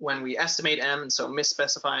when we estimate M, and so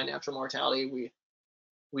misspecify natural mortality,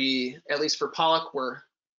 we at least for pollock, we're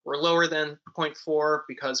lower than 0.4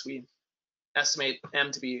 because we estimate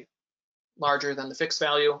M to be larger than the fixed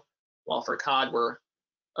value, while for cod, we're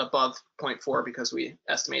above 0.4 because we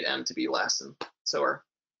estimate M to be less, and so we're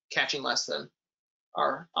catching less than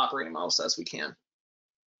our operating model says we can.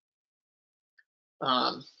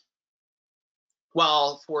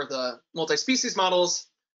 While for the multi-species models,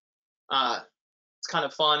 it's kind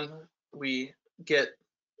of fun. We get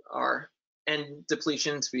our N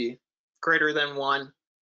depletion to be greater than 1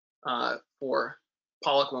 for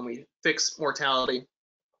pollock when we fix mortality,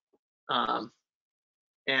 and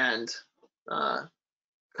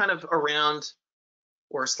kind of around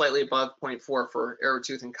or slightly above 0.4 for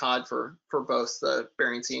arrowtooth and cod for both the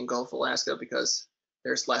Bering Sea and Gulf of Alaska, because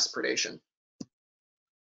there's less predation.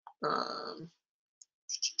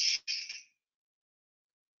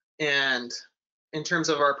 and in terms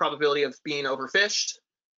of our probability of being overfished,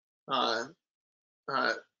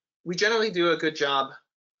 we generally do a good job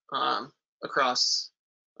across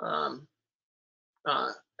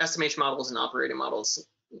estimation models and operating models.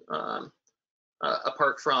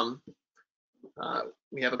 Apart from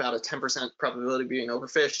we have about a 10% probability of being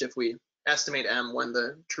overfished if we estimate M when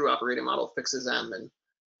the true operating model fixes M, and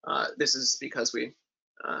this is because we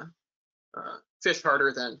fish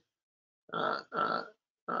harder than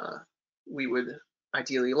we would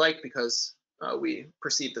ideally like, because we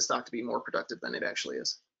perceive the stock to be more productive than it actually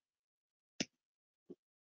is.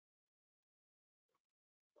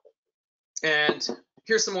 And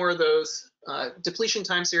here's some more of those depletion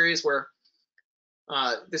time series where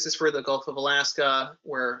this is for the Gulf of Alaska,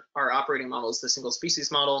 where our operating model is the single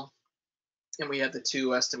species model, and we have the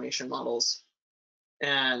two estimation models.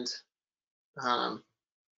 And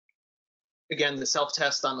again, the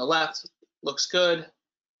self-test on the left looks good.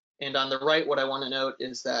 And on the right, what I want to note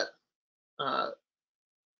is that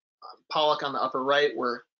pollock on the upper right,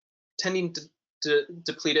 we're tending to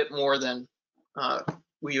deplete it more than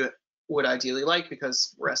we would ideally like,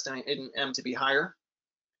 because we're estimating M to be higher.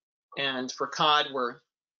 And for cod, we're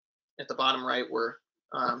at the bottom right, we're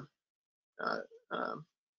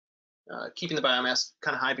keeping the biomass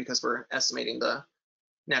kind of high because we're estimating the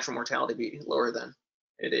natural mortality to be lower than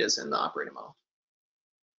it is in the operating model.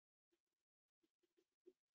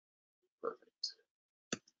 Perfect.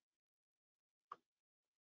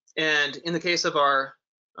 And in the case of our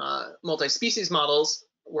multi-species models,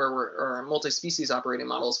 where our multi-species operating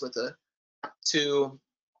models with the two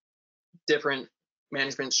different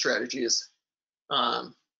management strategies,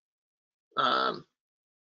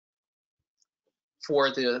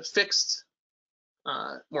 for the fixed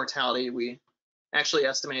mortality, we actually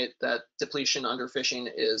estimate that depletion underfishing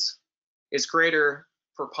is greater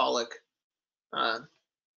for pollock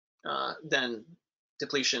than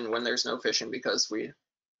depletion when there's no fishing, because we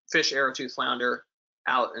fish arrowtooth flounder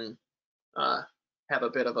out and have a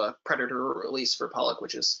bit of a predator release for pollock,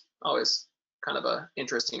 which is always kind of an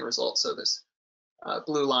interesting result. So this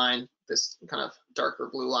blue line, this kind of darker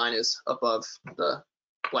blue line, is above the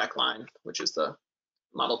black line, which is the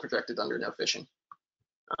model projected under no fishing.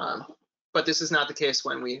 But this is not the case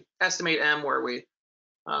when we estimate M, where we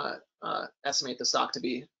estimate the stock to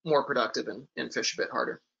be more productive and fish a bit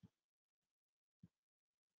harder.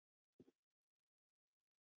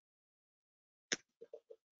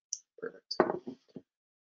 Perfect.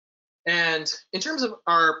 And in terms of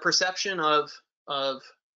our perception of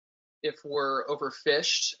if we're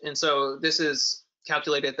overfished, and so this is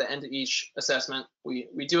calculated at the end of each assessment. We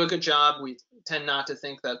do a good job. We tend not to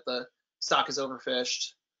think that the stock is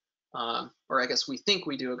overfished, or I guess we think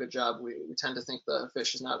we do a good job. We tend to think the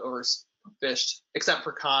fish is not overfished, except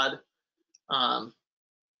for cod,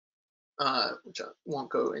 which I won't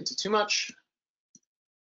go into too much.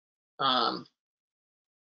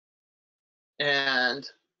 And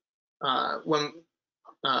when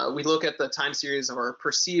we look at the time series of our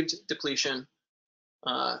perceived depletion,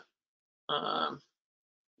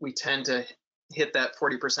 we tend to hit that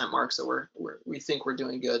 40% mark, so we think we're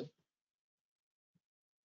doing good.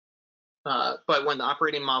 But when the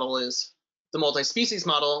operating model is the multi-species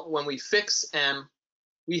model, when we fix M,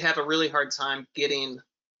 we have a really hard time getting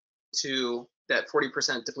to that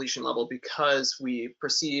 40% depletion level, because we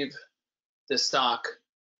perceive the stock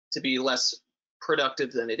to be less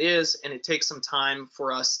productive than it is, and it takes some time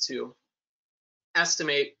for us to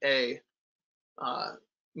estimate a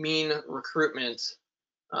mean recruitment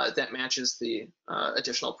that matches the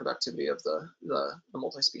additional productivity of the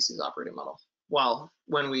multi-species operating model. While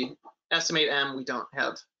when we estimate M, we don't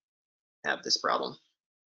have this problem.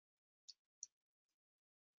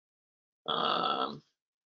 And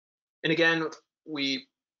again, we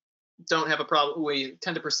don't have a problem. We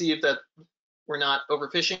tend to perceive that we're not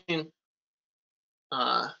overfishing.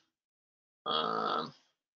 I'll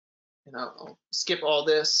skip all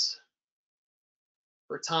this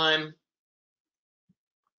for time,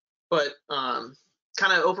 but kind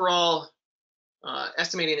of overall,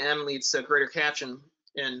 estimating M leads to greater catch and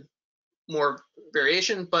more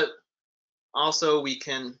variation, but also we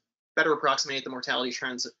can better approximate the mortality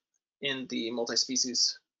trends in the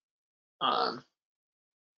multi-species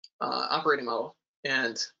operating model.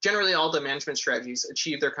 And generally, all the management strategies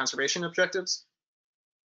achieve their conservation objectives.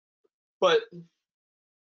 But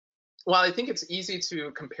while I think it's easy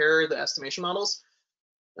to compare the estimation models,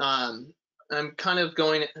 I'm kind of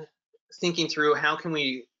thinking through how can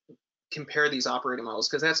we compare these operating models,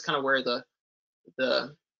 because that's kind of where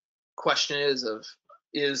the question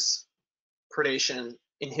is predation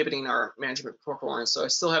inhibiting our management performance. So I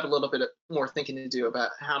still have a little bit more thinking to do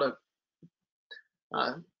about how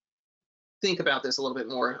to think about this a little bit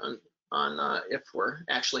more on if we're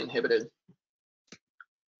actually inhibited.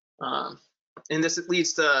 And this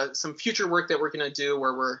leads to some future work that we're going to do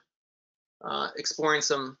where we're exploring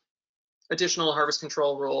some additional harvest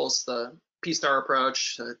control rules, the P-star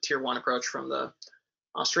approach, the tier 1 approach from the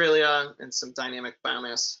Australia, and some dynamic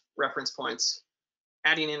biomass reference points,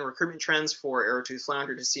 adding in recruitment trends for arrowtooth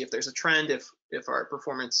flounder to see if there's a trend if our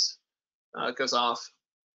performance goes off,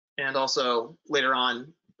 and also later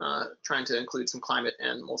on trying to include some climate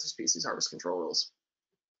and multi-species harvest control rules.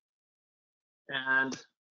 And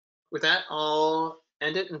with that, I'll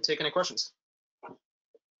end it and take any questions.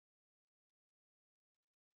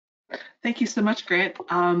 Thank you so much, Grant.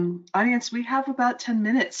 Audience, we have about 10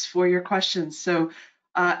 minutes for your questions. So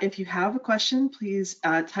if you have a question, please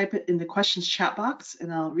type it in the questions chat box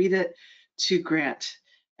and I'll read it to Grant.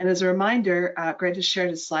 And as a reminder, Grant has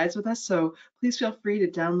shared his slides with us, so please feel free to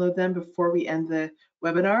download them before we end the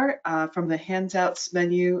webinar from the handouts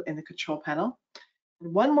menu in the control panel.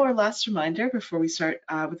 And one more last reminder before we start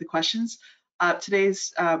with the questions.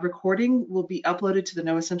 Today's recording will be uploaded to the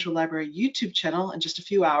NOAA Central Library YouTube channel in just a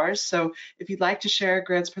few hours. So if you'd like to share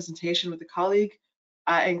Grant's presentation with a colleague,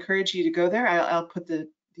 I encourage you to go there. I'll put the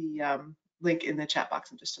link in the chat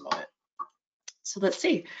box in just a moment. So let's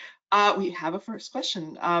see. We have a first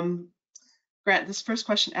question. Grant, this first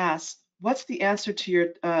question asks, what's the answer to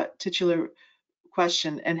your titular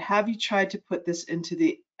question, and have you tried to put this into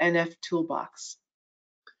the NF toolbox?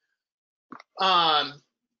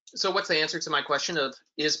 So what's the answer to my question of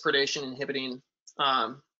is predation inhibiting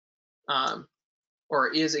or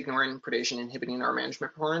is ignoring predation inhibiting our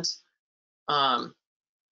management performance?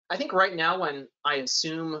 I think right now when I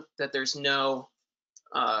assume that there's no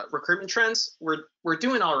recruitment trends, we're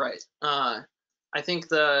doing all right. I think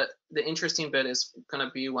the interesting bit is going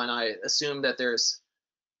to be when I assume that there's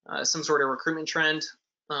some sort of recruitment trend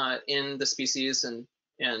in the species, and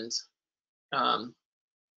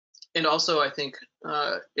also I think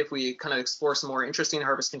if we kind of explore some more interesting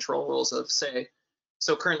harvest control rules of, say,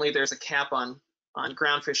 so currently there's a cap on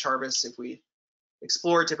groundfish harvest. If we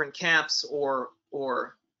explore different caps or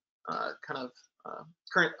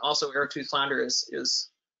current also arrowtooth flounder is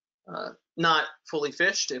not fully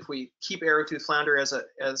fished. If we keep arrowtooth flounder as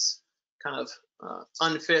kind of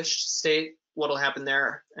unfished state, what'll happen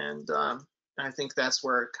there? And I think that's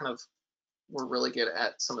where kind of we're really good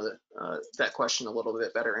at some of the that question a little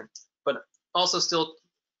bit better, but also still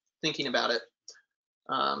thinking about it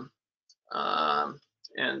and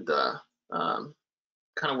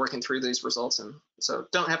kind of working through these results, and so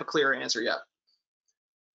don't have a clear answer yet.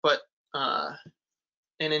 But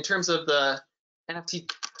and in terms of the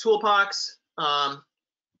NFT toolbox,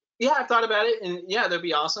 yeah, I've thought about it, and yeah, that'd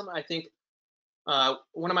be awesome. I think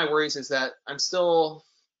one of my worries is that I'm still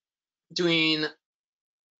doing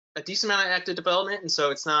a decent amount of active development, and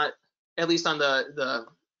so it's not, at least on the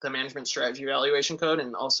management strategy evaluation code,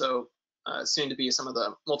 and also soon to be some of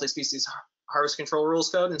the multi-species harvest control rules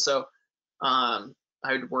code. And so I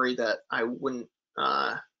would worry that I wouldn't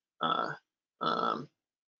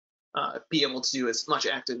be able to do as much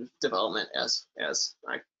active development as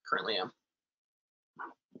I currently am.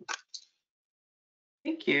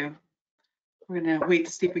 Thank you. We're going to wait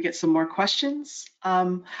to see if we get some more questions.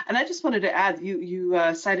 And I just wanted to add,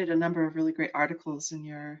 you cited a number of really great articles in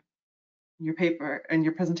your paper and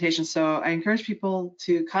your presentation. So I encourage people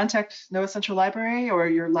to contact NOAA Central Library or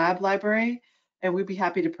your lab library, and we'd be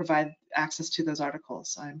happy to provide access to those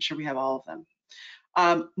articles. I'm sure we have all of them.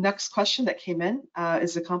 Next question that came in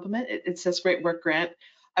is a compliment. It says, great work, Grant.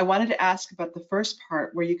 I wanted to ask about the first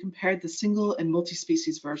part where you compared the single and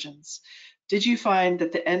multi-species versions. Did you find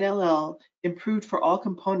that the NLL improved for all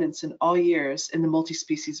components in all years in the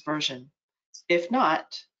multi-species version? If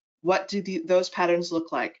not, what do those patterns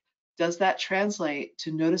look like? Does that translate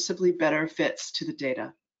to noticeably better fits to the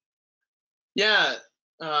data? Yeah,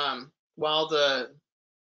 while the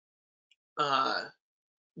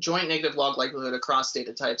joint negative log likelihood across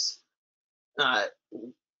data types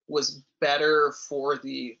was better for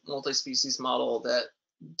the multi-species model that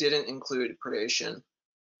didn't include predation,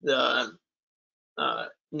 the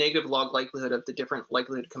negative log likelihood of the different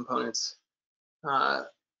likelihood components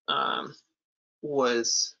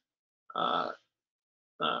was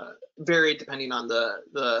varied depending on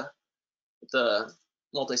the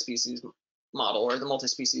multi-species model or the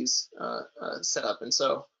multi-species setup. And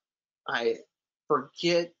so I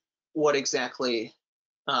forget what exactly,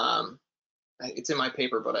 it's in my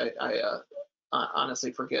paper, but I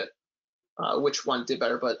honestly forget which one did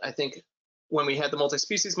better. But I think when we had the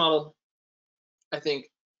multi-species model, I think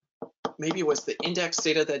maybe it was the index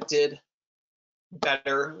data that did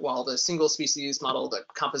better, while the single species model, the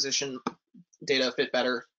composition data fit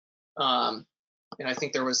better. And I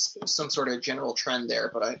think there was some sort of general trend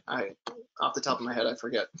there, but I off the top of my head, I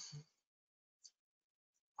forget.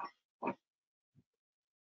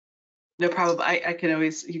 No problem. I can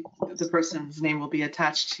always, the person's name will be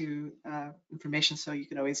attached to information, so you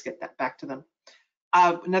can always get that back to them.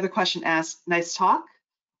 Another question asked, nice talk.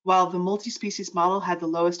 While the multi-species model had the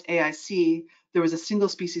lowest AIC, there was a single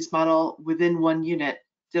species model within one unit.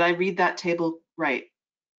 Did I read that table right?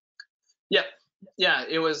 Yep. Yeah,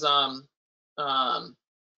 it was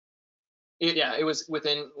it was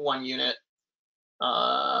within one unit.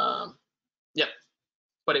 Yep,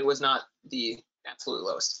 but it was not the absolute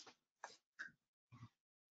lowest.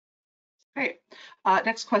 Great.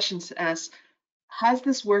 Next question asks, has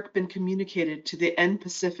this work been communicated to the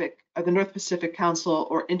the North Pacific Council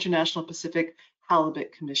or International Pacific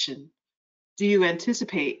Halibut Commission? Do you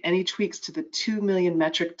anticipate any tweaks to the 2 million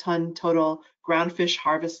metric ton total groundfish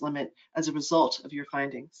harvest limit as a result of your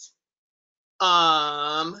findings?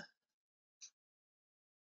 Yeah,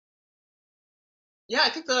 I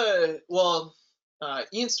think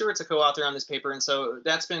Ian Stewart's a co-author on this paper, and so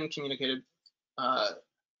that's been communicated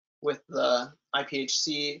with the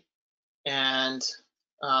IPHC, and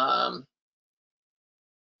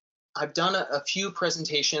I've done a few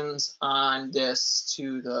presentations on this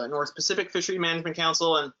to the North Pacific Fishery Management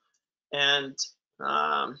Council, and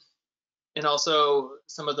also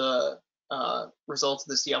some of the results of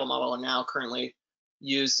the Rceattle model are now currently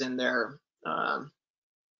used in their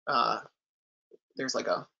there's like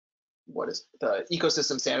a, what is the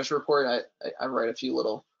ecosystem status report. I write a few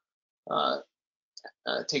little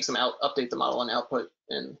take some out, update the model and output,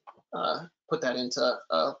 and put that into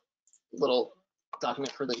a little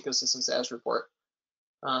document for the ecosystem status report.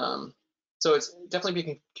 So it's definitely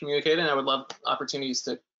being communicated, and I would love opportunities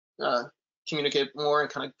to communicate more and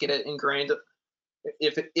kind of get it ingrained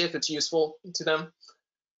if it's useful to them.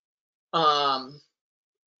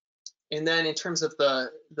 And then in terms of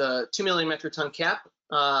the 2 million metric ton cap,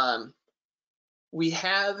 we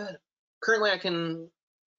have currently,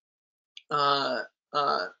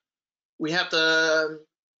 we have the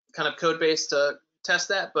kind of code base to test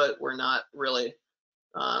that, but we're not really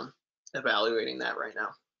evaluating that right now.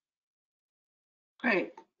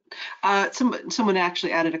 Great. Someone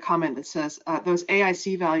actually added a comment that says those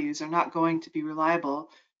AIC values are not going to be reliable,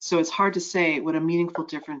 so it's hard to say what a meaningful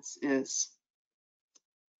difference is.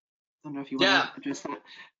 I don't know if you want to address that.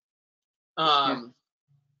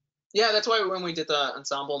 Yeah, that's why when we did the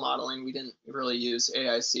ensemble modeling, we didn't really use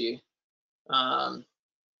AIC.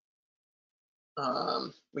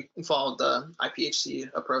 We followed the IPHC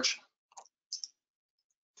approach.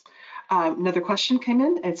 Another question came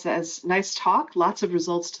in. It says, nice talk, lots of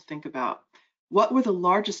results to think about. What were the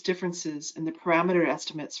largest differences in the parameter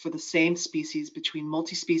estimates for the same species between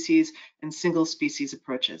multi-species and single species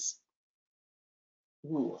approaches?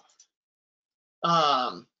 Ooh.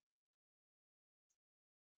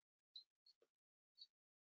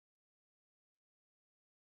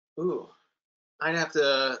 I'd have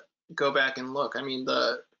to go back and look. I mean,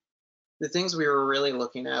 the things we were really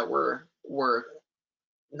looking at were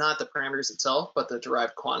not the parameters itself, but the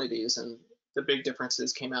derived quantities, and the big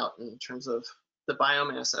differences came out in terms of the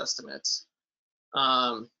biomass estimates.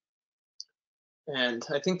 And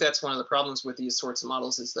I think that's one of the problems with these sorts of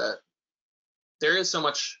models, is that there is so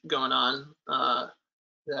much going on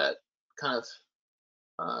that kind of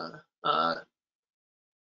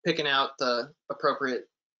picking out the appropriate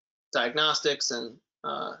diagnostics and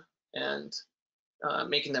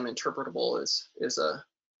making them interpretable is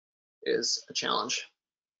a challenge.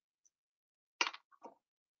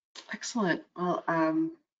 Excellent. Well,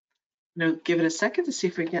 give it a second to see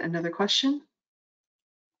if we get another question.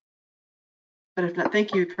 But if not,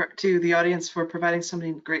 thank you to the audience for providing so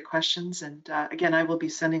many great questions. And again, I will be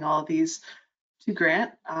sending all of these to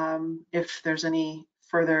Grant. If there's any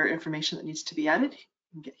further information that needs to be added, he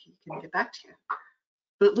can get back to you.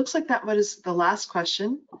 But it looks like that was the last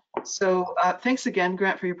question. So thanks again,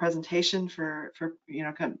 Grant, for your presentation, for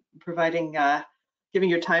kind of providing, giving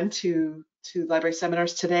your time to library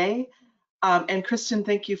seminars today. And Kristen,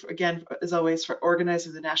 thank you again, as always, for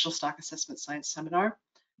organizing the National Stock Assessment Science Seminar.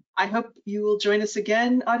 I hope you will join us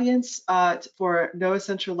again, audience, for NOAA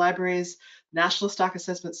Central Library's National Stock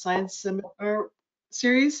Assessment Science Seminar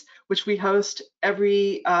series, which we host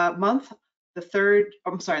every month,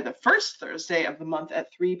 the first Thursday of the month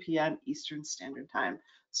at 3 p.m. Eastern Standard Time.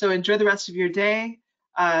 So enjoy the rest of your day.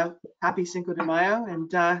 Happy Cinco de Mayo,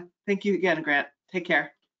 and thank you again, Grant. Take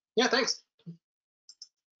care. Yeah, thanks.